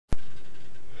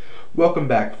Welcome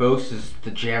back, folks. This is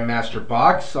the Jam Master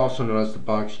Box, also known as the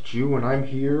Box Jew, and I'm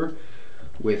here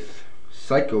with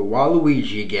Psycho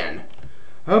Waluigi again.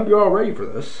 I hope you're all ready for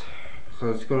this. So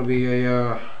it's going to be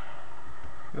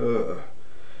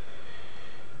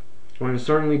going to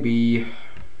certainly be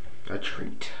a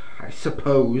treat, I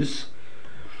suppose.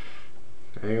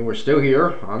 And we're still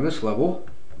here on this level.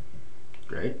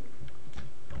 Great.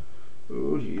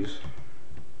 Oh, jeez.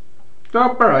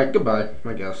 Oh, alright, goodbye,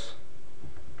 I guess.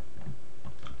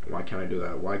 Why can't I do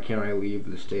that? Why can't I leave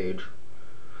the stage?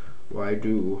 Why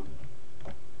do?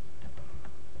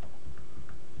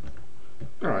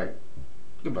 Alright.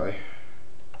 Goodbye.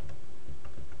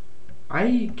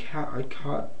 I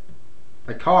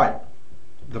caught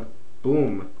the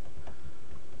boom.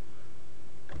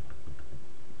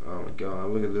 Oh my god,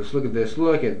 look at this, look at this,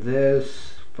 look at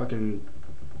this. Fucking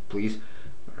please.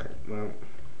 Alright, well.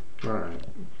 Alright.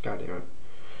 God damn it.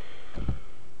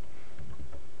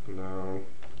 No.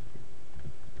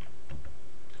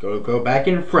 Go back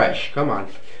in fresh. Come on.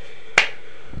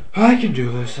 I can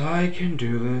do this. I can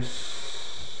do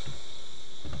this.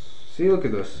 See, look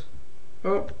at this.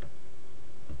 Oh.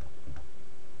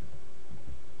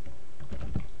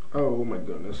 Oh my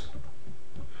goodness.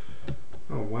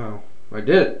 Oh wow. I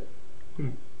did it.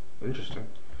 Interesting.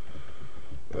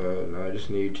 Now I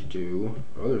just need to do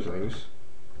other things.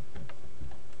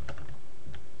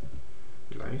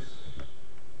 Nice.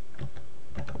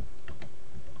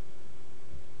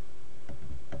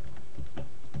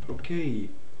 Okay.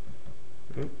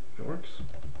 Yep, that works.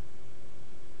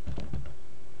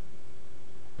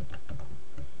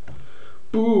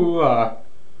 Boo! Right.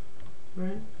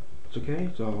 It's okay.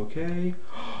 It's all okay.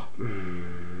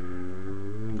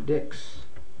 Dicks.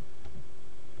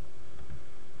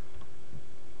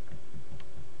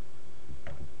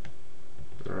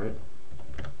 Alright.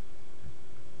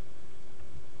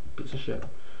 Piece of shit.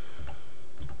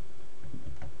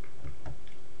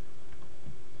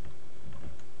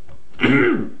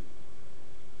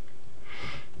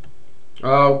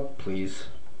 Oh, please.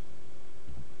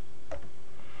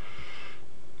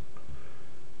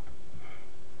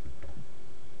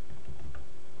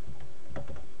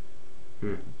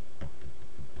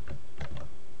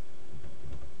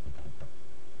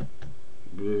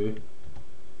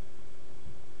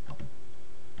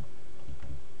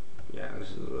 Yeah, this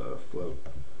is a float.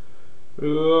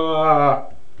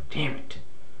 Damn it.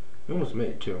 I almost made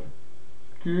it too.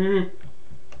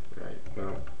 Right,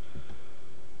 well.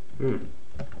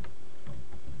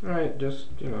 Alright, just,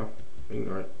 ignore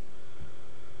it.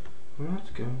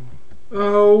 Let's go.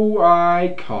 Oh,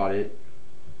 I caught it.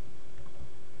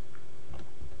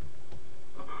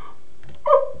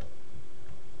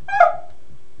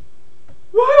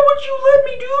 Why would you let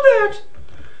me do that?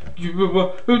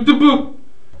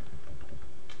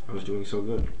 I was doing so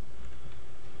good.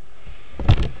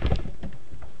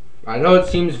 I know it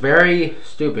seems very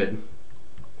stupid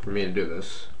for me to do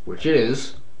this, which it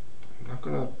is.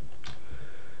 I'm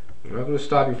not gonna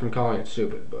stop you from calling it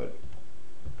stupid, but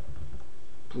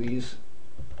please.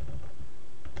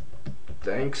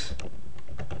 Thanks.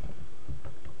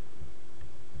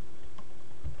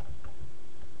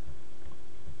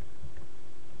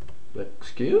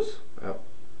 Excuse? Oh.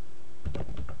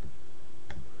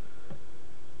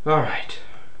 Alright.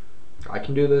 I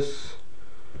can do this.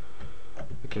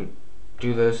 I can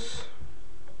do this.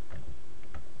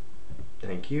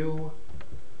 Thank you.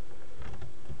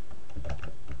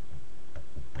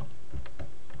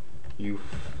 You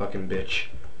fucking bitch.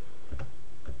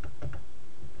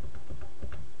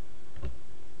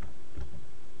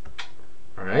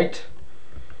 Alright.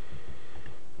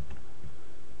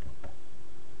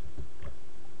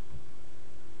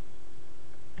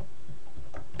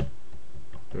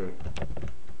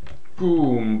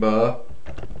 Goomba.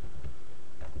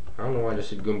 I don't know why I just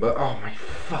said Goomba. Oh my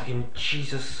fucking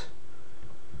Jesus.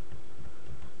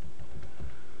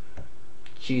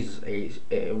 Jesus H.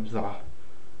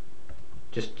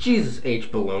 Just Jesus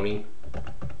H. Baloney.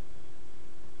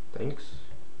 Thanks.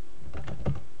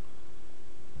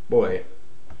 Boy.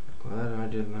 Glad I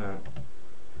did that.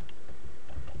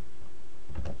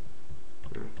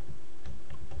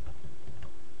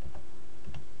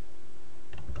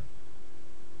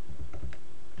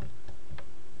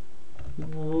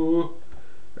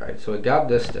 Alright, so I got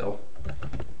this still.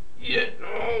 Yeah,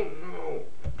 no.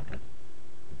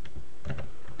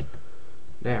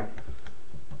 Now.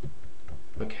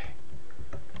 Okay.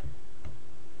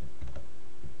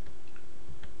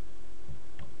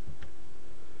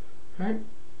 Alright.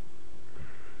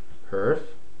 Perf.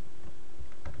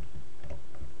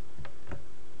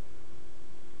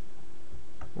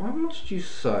 Why must you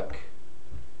suck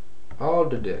All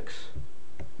the dicks.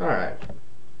 Alright.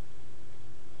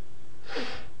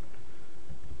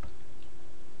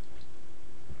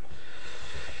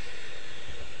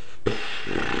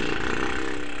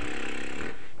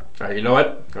 Alright, you know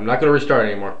what? I'm not gonna restart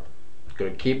anymore. I'm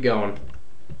gonna keep going.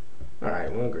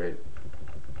 Alright, well, great.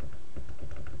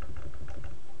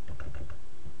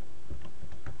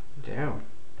 Damn.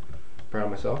 Proud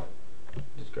of myself.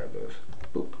 Just grab those.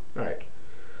 Boop. Alright.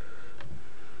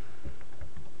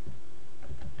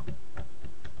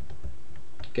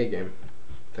 Okay, game.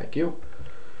 Thank you.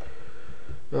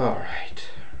 Alright.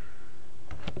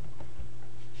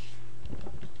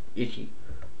 Itchy.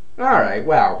 Alright,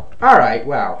 wow. Alright,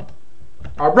 wow.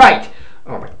 Alright!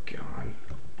 Oh my god.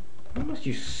 Why must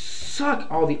you suck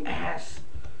all the ass?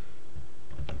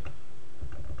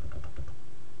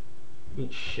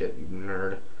 Eat shit, you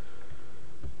nerd.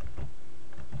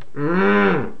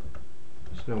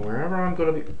 Just know wherever I'm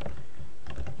gonna be.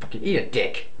 Fucking eat a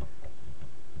dick.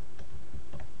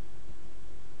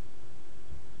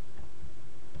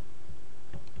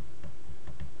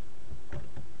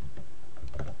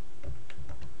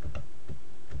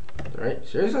 Alright,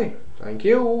 seriously? Thank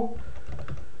you.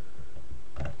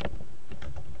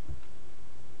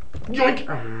 Yoink!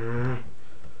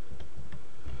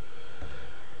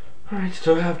 Alright,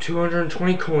 still have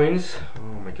 220 coins. Oh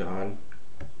my god.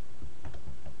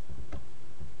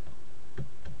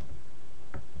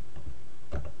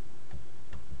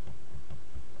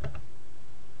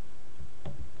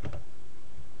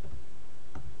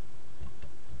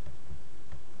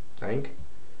 Thank.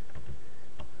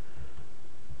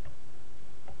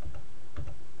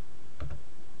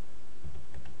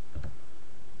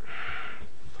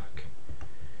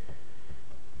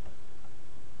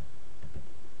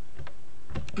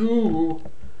 Ooh.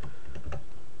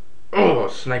 Oh,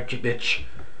 sniped you, bitch.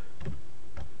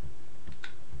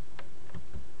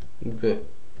 Okay.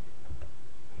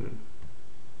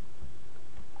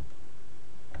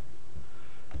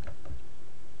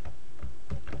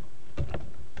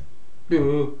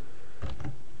 Ooh.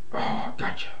 Oh,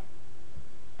 gotcha.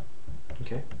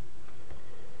 Okay.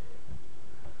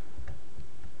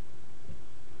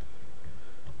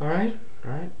 Alright,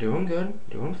 alright, doing good,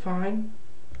 doing fine.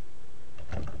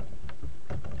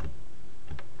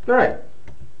 Alright.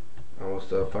 Almost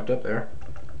fucked up there.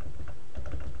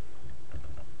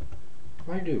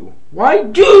 Why do? Why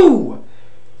do?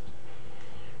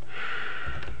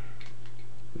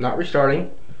 Not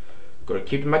restarting. Gonna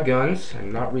keep my guns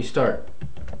and not restart.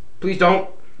 Please don't.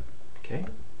 Okay.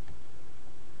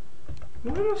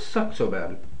 Why do I suck so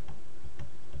bad?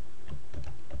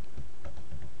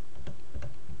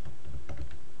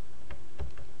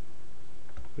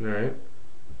 Alright.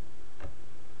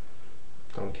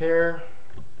 Don't care.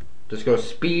 Just go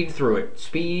speed through it.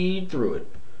 Speed through it.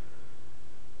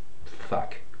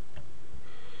 Fuck.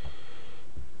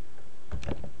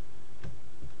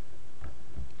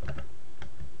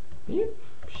 You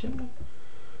shit me.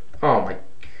 Oh my.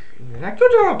 Did that go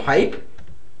down a pipe?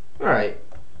 Alright.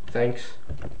 Thanks.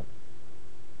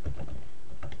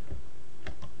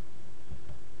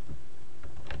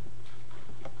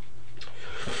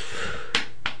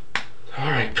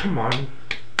 Alright, come on.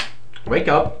 Wake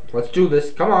up. Let's do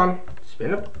this. Come on. It's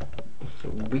been a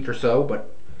week or so,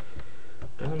 but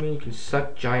doesn't mean you can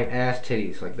suck giant ass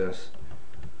titties like this.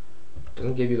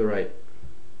 Doesn't give you the right.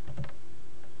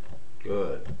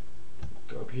 Good.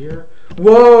 Go up here.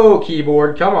 Whoa,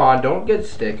 keyboard. Come on. Don't get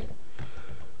stick.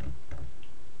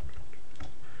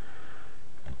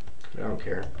 I don't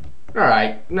care.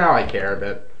 Alright. Now I care a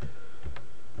bit.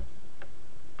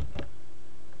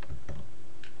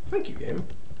 Thank you, game.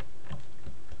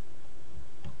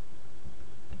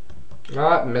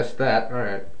 Ah, missed that.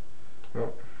 Alright.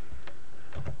 Oh.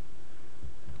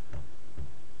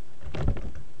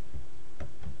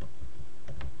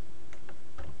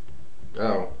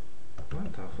 Oh.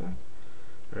 What the fuck?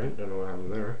 Alright, don't know what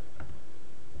happened there.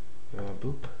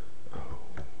 Boop. Oh.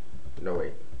 No,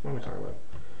 wait. What am I talking about?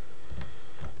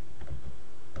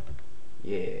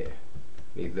 Yeah.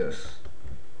 Need this.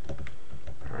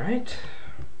 Alright.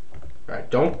 Alright,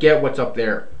 don't get what's up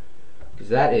there. Because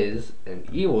that is an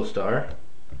evil star.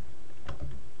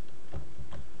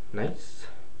 Nice.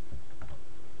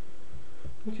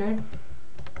 Okay. You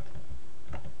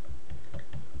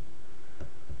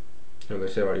know what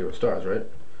they say about evil stars, right?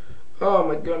 Oh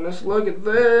my goodness, look at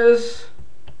this!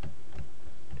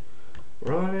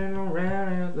 Running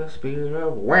around at the speed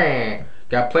of wham!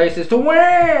 Got places to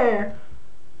wham!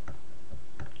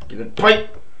 Get a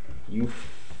pipe! You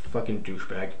fucking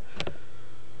douchebag.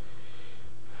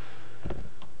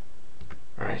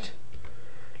 Alright.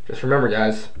 Just remember,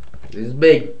 guys, this is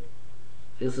big.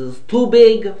 This is too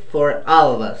big for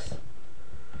all of us.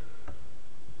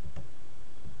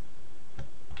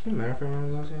 Doesn't matter if I'm one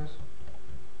of those guys.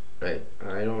 Right,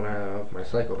 I don't have my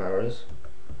psycho powers.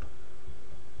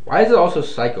 Why is it also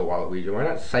psycho Waluigi? Why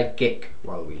not psychic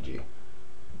Waluigi?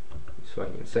 It's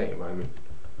fucking insane, but I mean,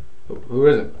 who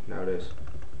isn't nowadays?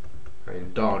 I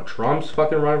mean, Donald Trump's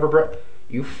fucking running for president.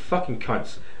 You fucking cunts.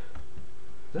 Is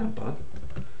that a bug?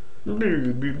 Da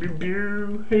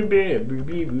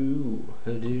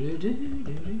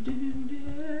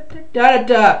da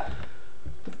da.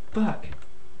 The fuck,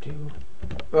 dude.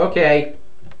 Okay,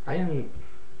 I didn't.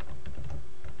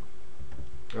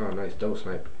 Oh, nice double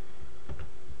snipe.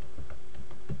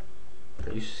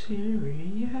 Are you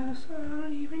serious? I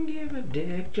don't even give a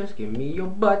dick. Just give me your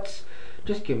butts.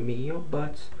 Just give me your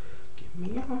butts. Give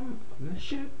me all the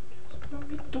shit. Just let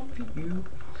me don't feed you.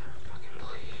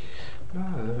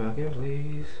 Motherfucking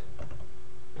please.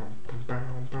 Bum, bum,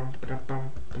 bum, bum, bum,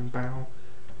 bum, bum, bum.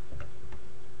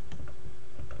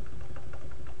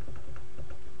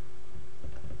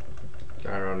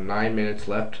 Got around 9 minutes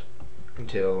left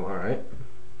until, alright.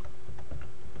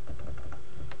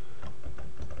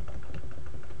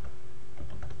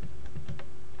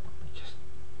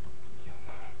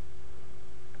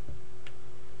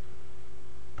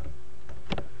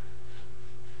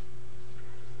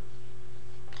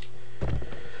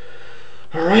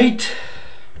 Alright.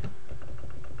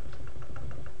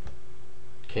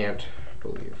 Can't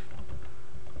believe.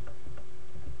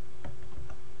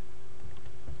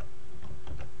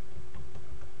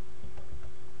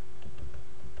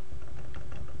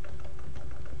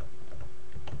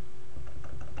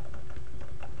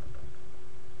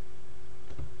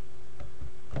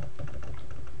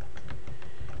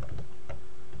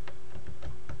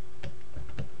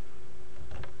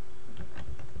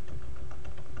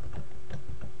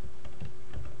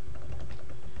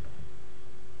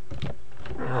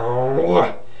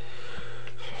 Oh,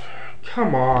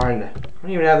 come on. I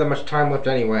don't even have that much time left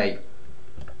anyway.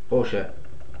 Bullshit.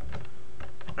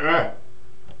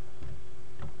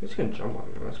 He's gonna jump on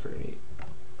me. That's pretty neat.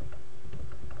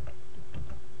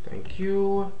 Thank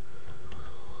you.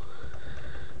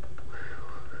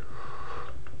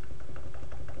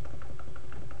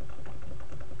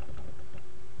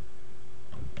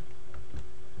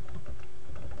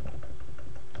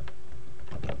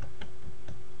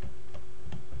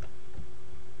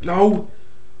 No!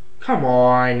 Come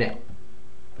on!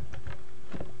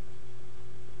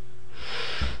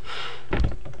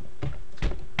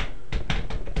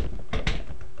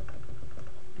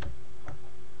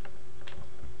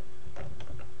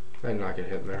 I did not get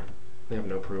hit in there. They have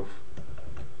no proof.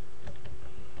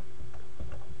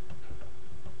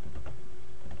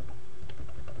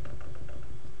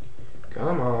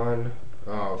 Come on.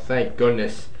 Oh, thank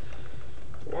goodness.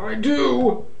 What I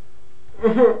do?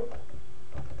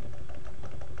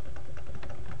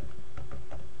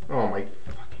 Oh my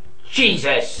fucking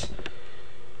Jesus!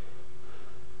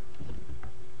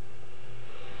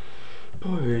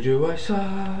 Boy, do I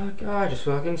suck. I just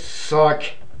fucking suck.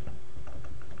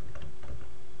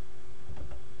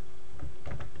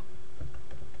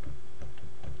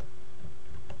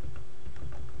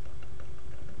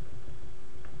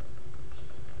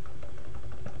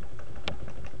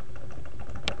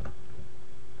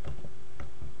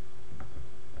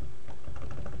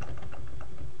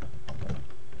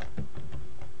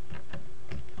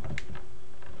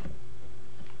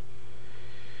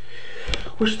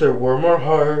 Wish there were more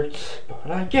hearts,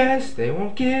 but I guess they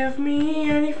won't give me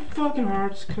any fucking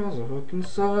hearts, cause I fucking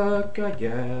suck, I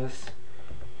guess.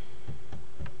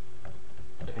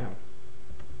 Damn.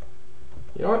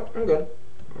 You know what? I'm good.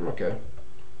 I'm okay.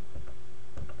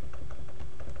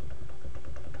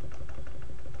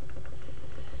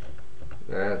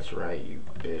 That's right, you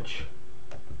bitch.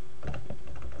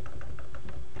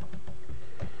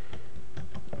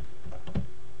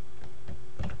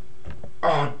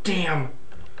 Oh, damn!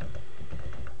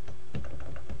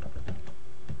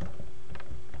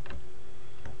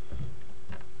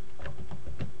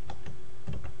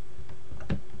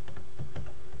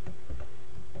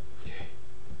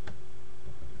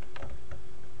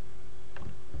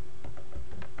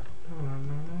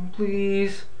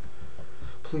 Please.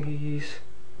 Please.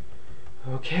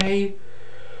 Okay.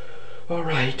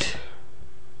 Alright.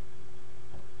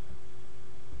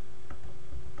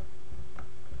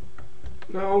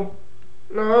 No.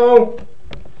 No.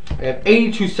 I have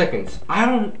 82 seconds. I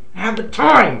don't have the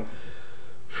time.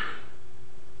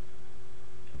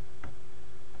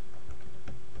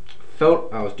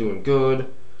 Felt I was doing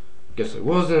good. Guess I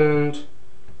wasn't.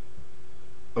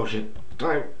 Oh shit.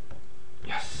 Time.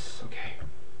 Yes. Okay.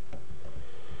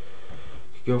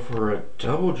 Go for a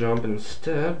double jump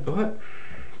instead, but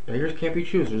beggars can't be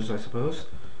choosers, I suppose.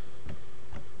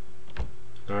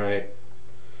 Alright.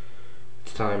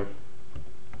 It's time.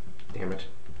 Damn it.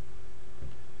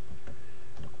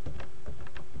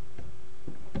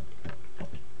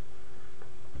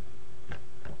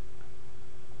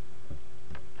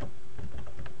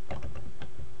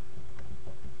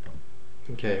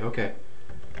 Okay, okay.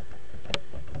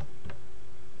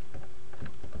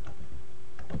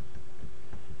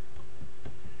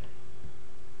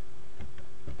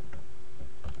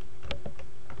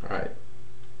 Alright.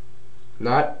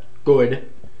 Not good.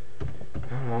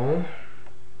 Oh.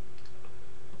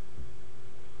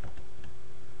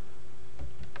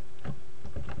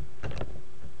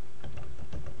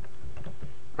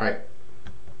 Alright.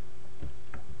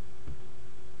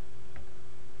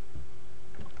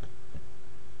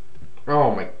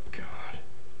 Oh my god.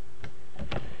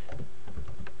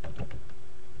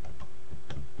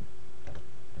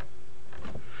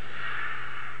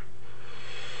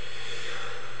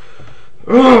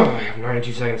 Oh, I have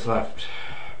 92 seconds left.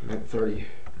 Minute 30.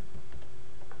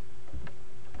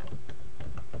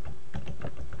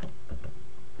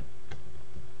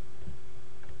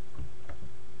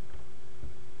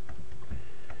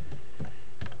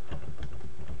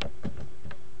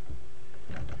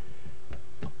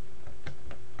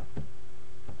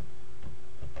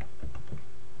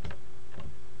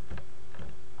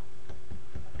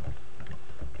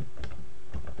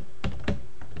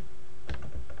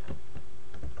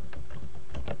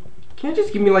 Can't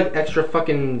just give me like extra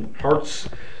fucking hearts?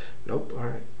 Nope,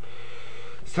 alright.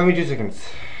 Just tell me 2 seconds.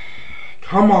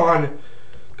 Come on.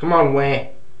 Come on,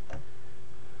 way.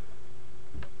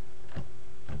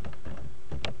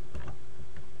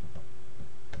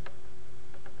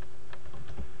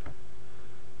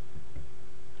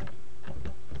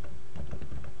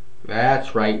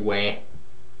 That's right, way.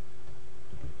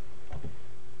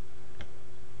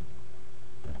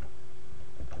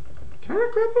 Can I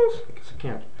not grab those? I guess I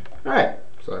can't. Alright,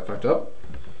 so I fucked up.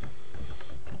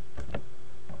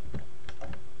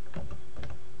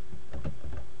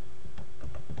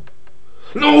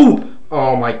 No!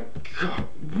 Oh my god.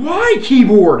 Why,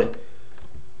 keyboard?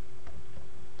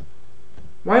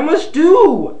 Why must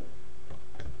do?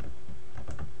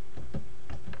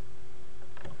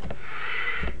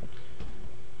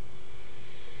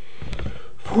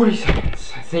 40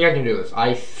 seconds. I think I can do this.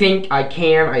 I think I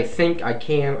can. I think I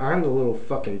can. I'm the little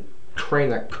fucking train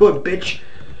that could, bitch.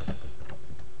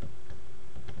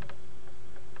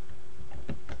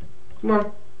 Come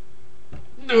on.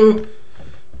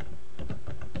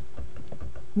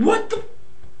 What the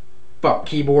fuck,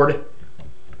 keyboard?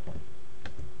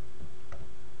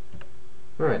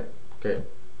 Alright, okay.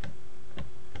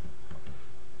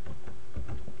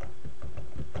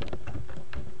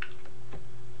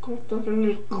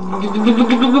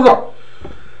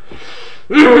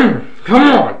 Come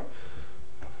on!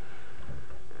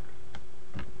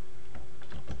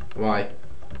 Why?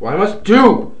 Why must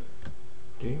do?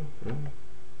 Do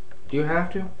you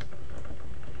have to?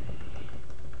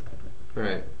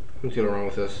 Alright, I'm just gonna run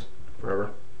with this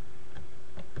forever.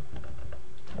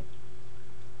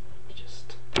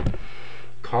 Just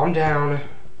calm down.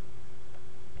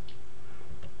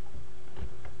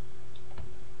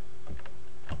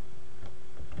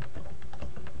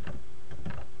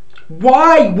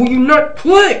 Why will you not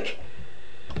click?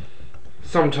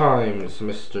 Sometimes,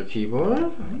 Mr. Keyboard.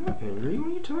 I'm not angry. What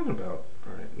are you talking about?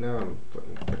 Alright, now I'm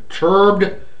fucking perturbed.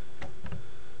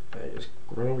 Alright, just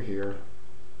run over here.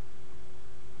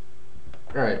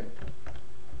 Alright.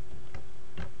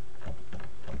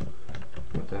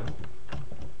 What the hell?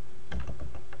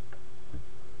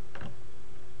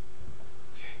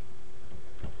 Okay.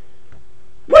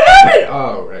 What happened?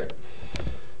 Oh, right.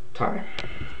 Time.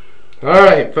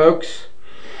 Alright, folks.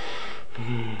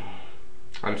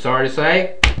 I'm sorry to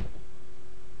say,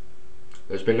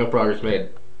 there's been no progress made.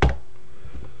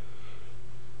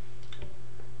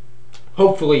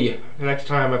 Hopefully, the next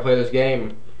time I play this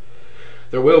game,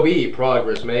 there will be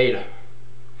progress made.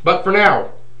 But for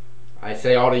now, I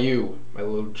say all to you, my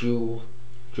little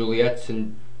Juliets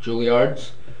and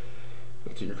Juilliards.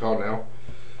 That's what you're called now.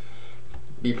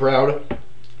 Be proud,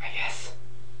 I guess.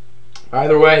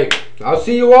 Either way, I'll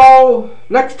see you all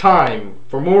next time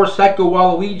for more Psycho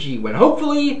Waluigi, when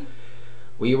hopefully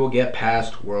we will get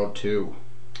past World 2.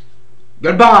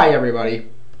 Goodbye, everybody.